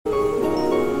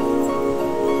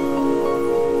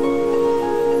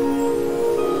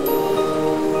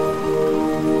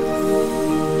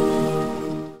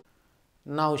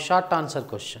Now short answer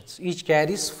questions, each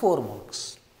carries 4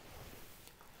 marks.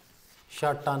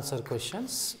 Short answer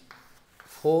questions,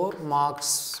 4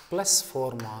 marks plus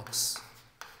 4 marks,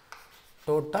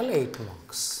 total 8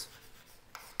 marks.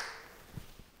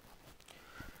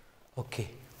 Okay.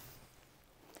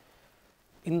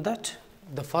 In that,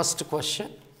 the first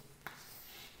question,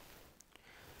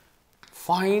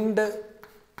 find the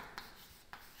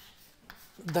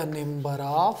number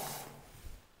of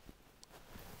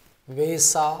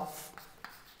ways of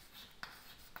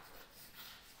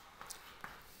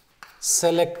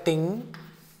selecting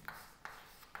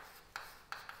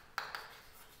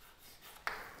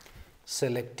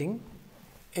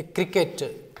a cricket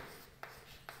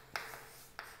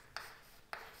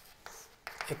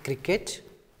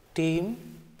team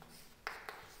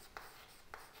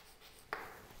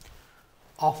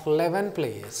of 11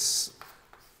 players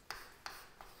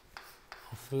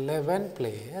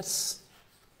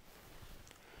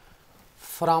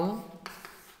from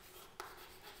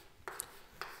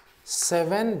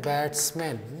 7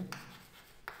 batsmen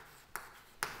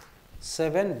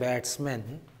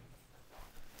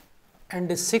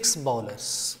and 6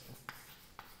 bowlers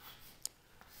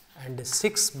such that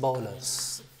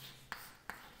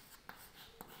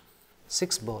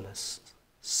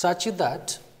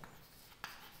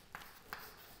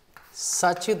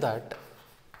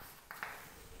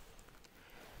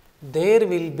there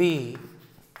will be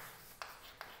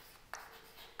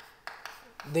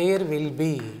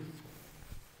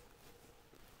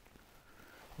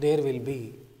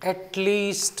at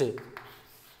least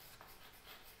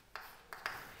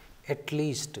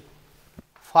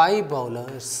 5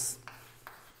 bowlers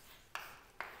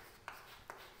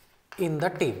in the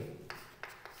team.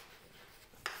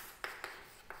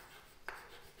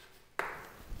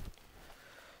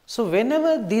 So,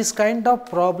 whenever these kind of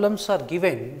problems are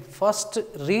given, first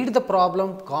read the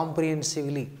problem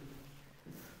comprehensively.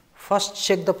 First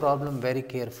check the problem very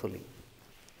carefully.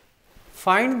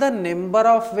 Find the number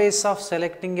of ways of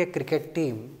selecting a cricket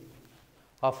team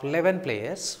of 11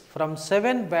 players from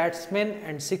 7 batsmen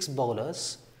and 6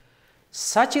 bowlers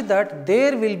such that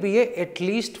there will be at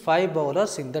least 5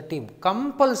 bowlers in the team.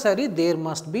 Compulsory there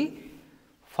must be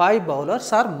 5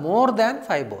 bowlers or more than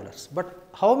 5 bowlers. But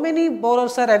how many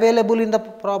bowlers are available in the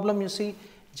problem? You see,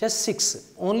 just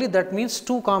 6. Only that means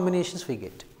 2 combinations we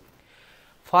get.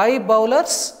 5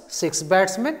 bowlers, 6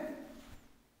 batsmen,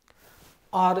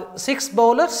 or 6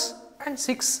 bowlers and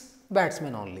 6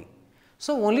 batsmen only.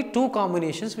 So, only 2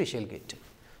 combinations we shall get.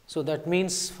 So, that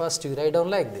means first you write down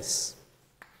like this.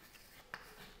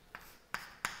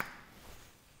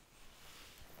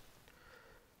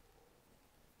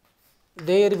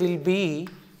 There will be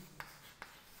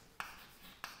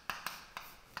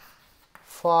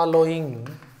following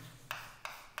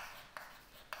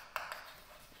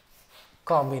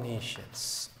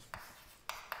combinations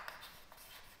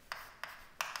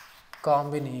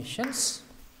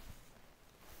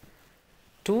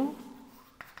to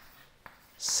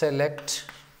select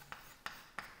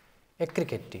a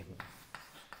cricket team,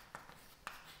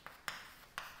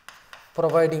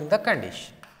 providing the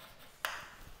condition.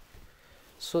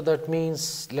 So, that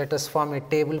means let us form a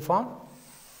table form.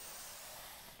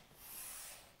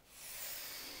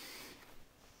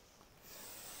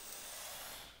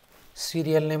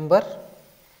 Serial number,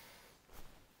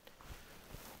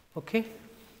 okay.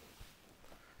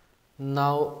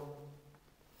 Now,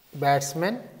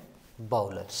 batsmen,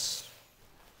 bowlers,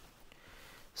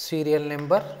 serial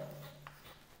number,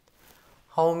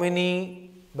 how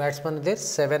many batsmen are there?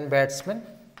 7 batsmen.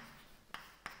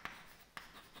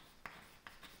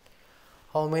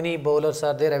 How many bowlers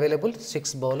are there available?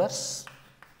 6 bowlers.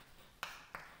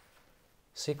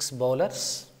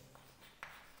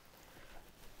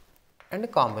 And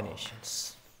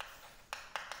combinations.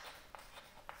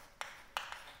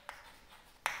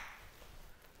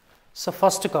 So,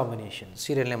 first combination,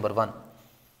 serial number 1.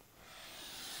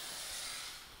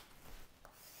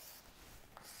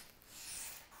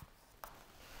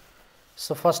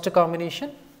 So, first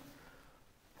combination,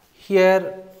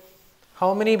 here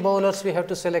how many bowlers we have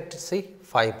to select? See,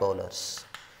 5 bowlers.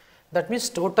 That means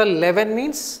total 11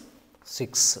 means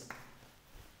 6.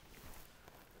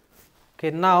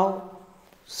 Okay, now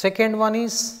second one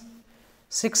is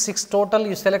 6 total,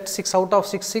 you select 6 out of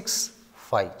 6,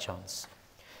 5 chance.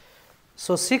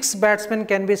 So, 6 batsmen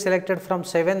can be selected from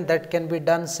 7, that can be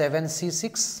done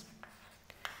 7C6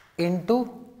 into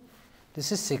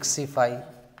this is 6C5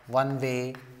 one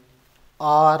way,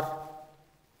 or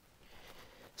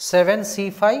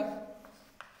 7C5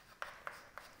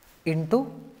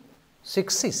 into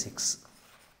 6C6.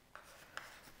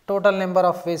 Total number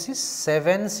of ways is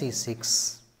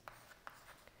 7C6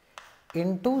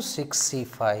 into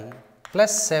 6C5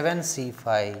 plus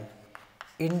 7C5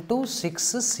 into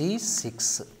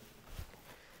 6C6.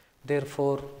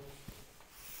 Therefore,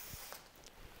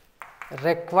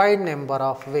 required number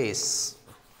of ways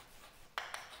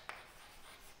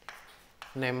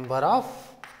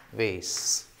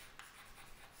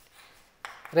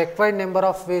required number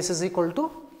of ways is equal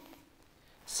to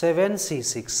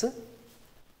 7C6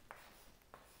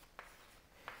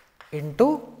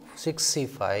 into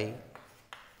 6C5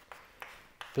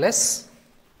 plus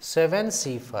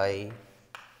 7C5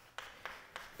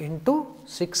 into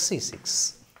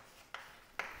 6C6.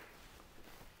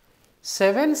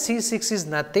 7C6 is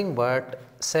nothing but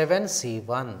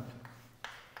 7C1.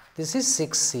 This is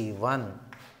 6C1.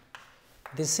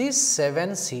 This is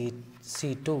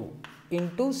 7C2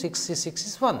 into 6C6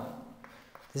 is 1.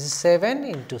 This is 7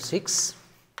 into 6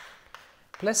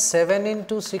 plus 7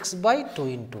 into 6 by 2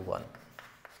 into 1.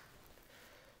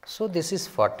 So, this is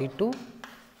 42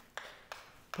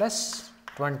 plus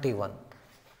 21.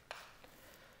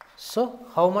 So,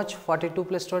 how much 42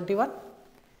 plus 21?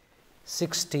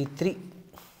 63.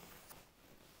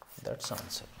 That is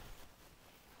answer.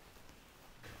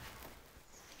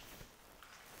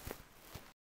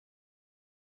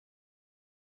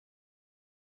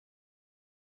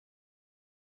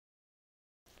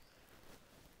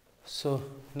 So,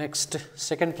 next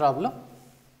second problem.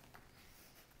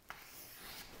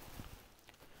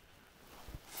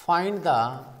 Find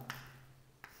the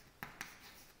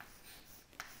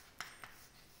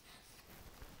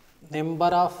number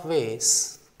of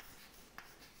ways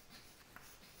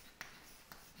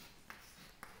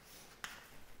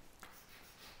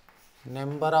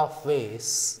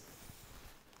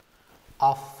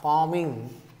of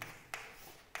forming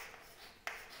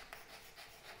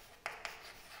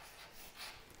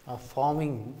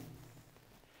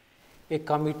a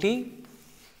committee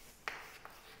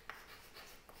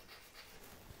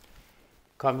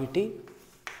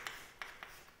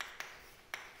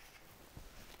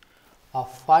of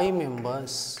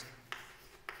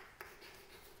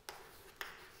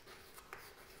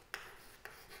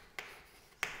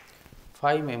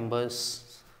 5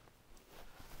 members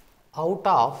out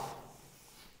of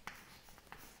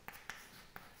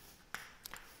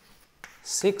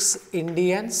 6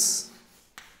 Indians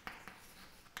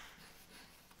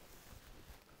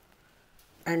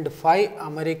and 5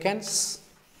 Americans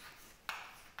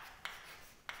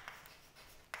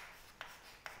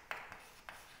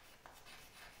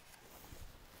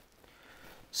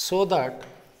so that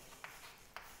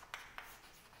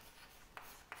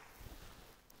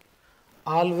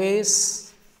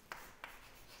always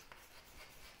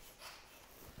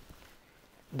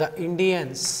the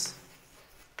Indians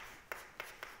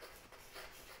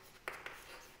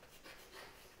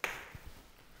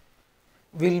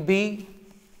will be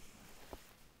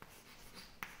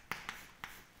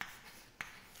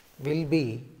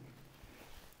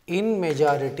in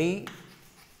majority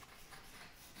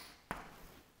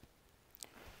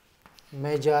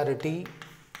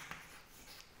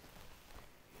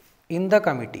in the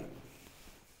committee.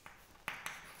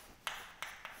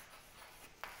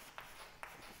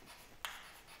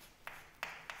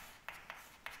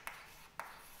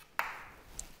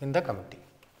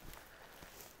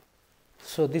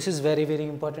 So, this is very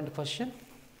important question.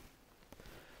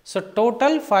 So,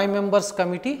 total 5 members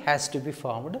committee has to be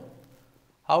formed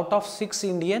out of 6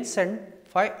 Indians and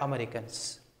 5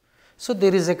 Americans. So,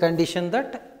 there is a condition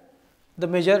that the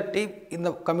majority in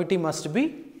the committee must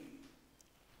be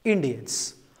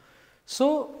Indians.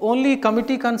 So, only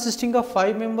committee consisting of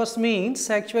 5 members means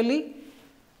actually,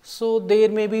 so there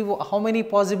may be how many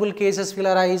possible cases will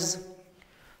arise.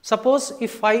 Suppose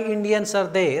if 5 Indians are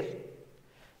there,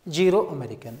 0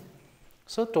 American.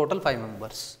 So, total 5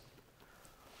 members.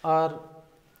 Or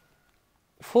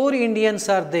 4 Indians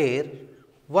are there,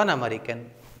 1 American.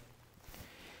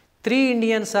 3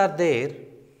 Indians are there,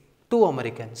 2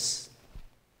 Americans.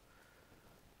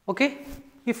 Okay?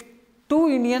 If 2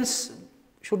 Indians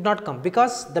should not come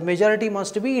because the majority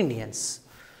must be Indians.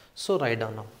 So, write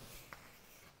down now.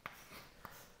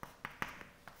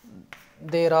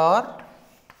 There are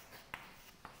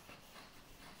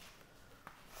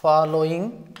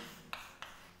following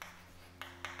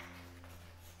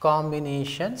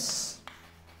combinations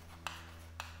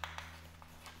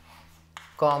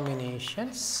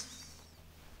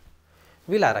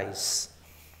will arise.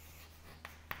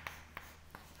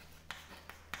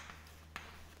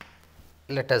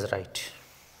 Let us write.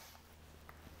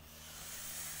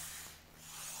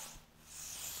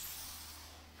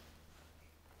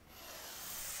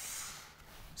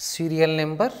 Serial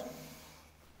number,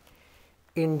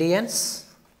 Indians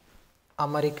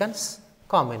Americans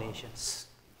combinations.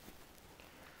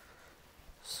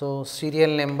 So,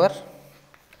 serial number,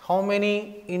 how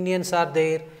many Indians are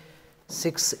there?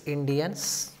 6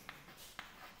 Indians.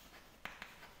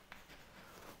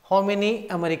 How many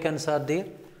Americans are there?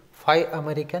 5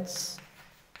 Americans.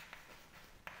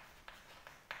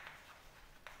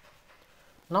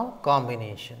 Now,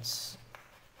 combinations.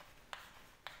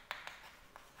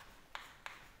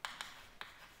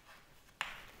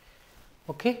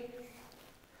 Okay.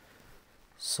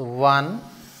 So, 1,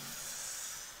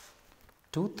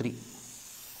 2, 3.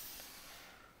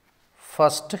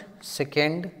 First,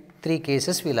 second, 3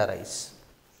 cases will arise.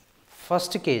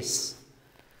 First case,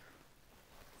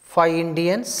 5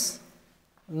 Indians,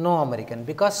 no American,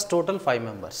 because total 5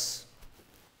 members.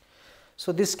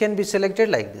 So, this can be selected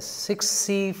like this,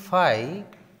 6C5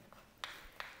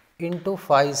 into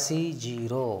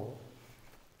 5C0.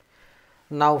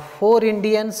 Now, 4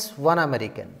 Indians, 1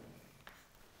 American,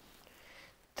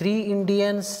 3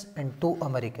 Indians and 2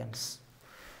 Americans.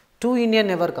 2 Indian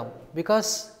never come,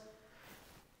 because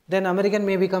then American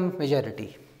may become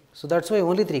majority. So, that is why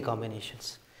only 3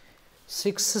 combinations,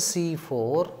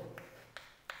 6C4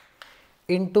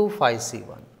 into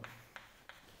 5C1.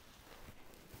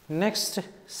 Next,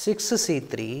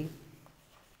 6C3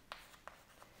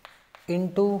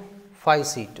 into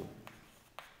 5C2.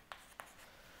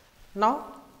 Now,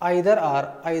 either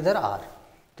are.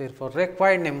 Therefore,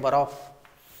 required number of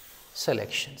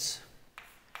selections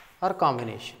or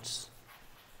combinations.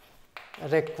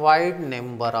 Required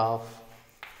number of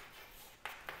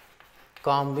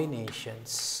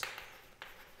combinations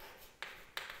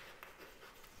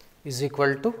is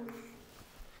equal to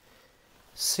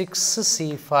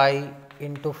 6C5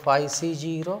 into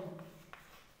 5C0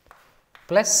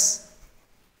 plus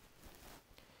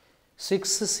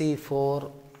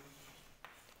 6C4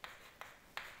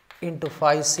 into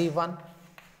 5C1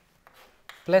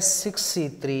 plus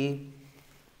 6C3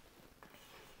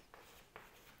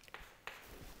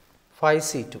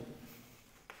 5C2.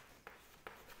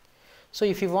 So,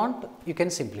 if you want, you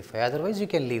can simplify, otherwise you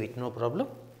can leave it, no problem.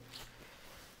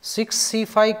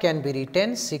 6C5 can be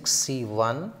written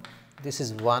 6C1, this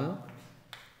is 1,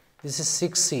 this is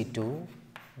 6C2,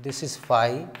 this is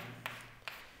 5,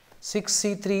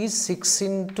 6C3 is 6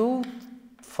 into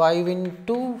 5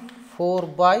 into 4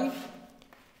 by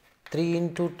 3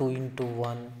 into 2 into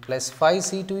 1 plus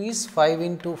 5C2 is 5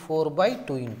 into 4 by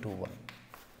 2 into 1.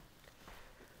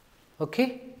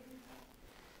 Okay.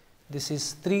 This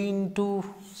is 3 into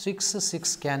 6,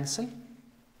 6 cancel,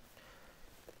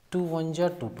 2 1 ja,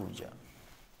 2 2 ja.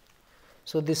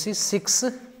 So, this is 6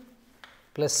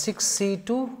 plus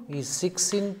 6C2 is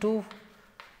 6 into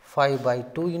 5 by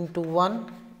 2 into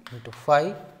 1 into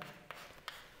 5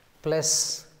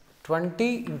 plus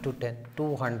 20 into 10,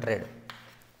 200.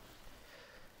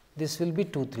 This will be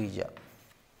 2 3 ja.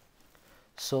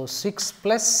 So, 6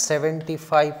 plus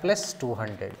 75 plus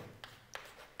 200.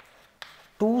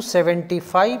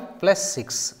 275 plus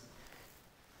 6,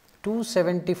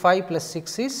 275 plus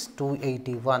 6 is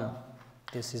 281.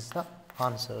 This is the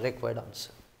answer, required answer.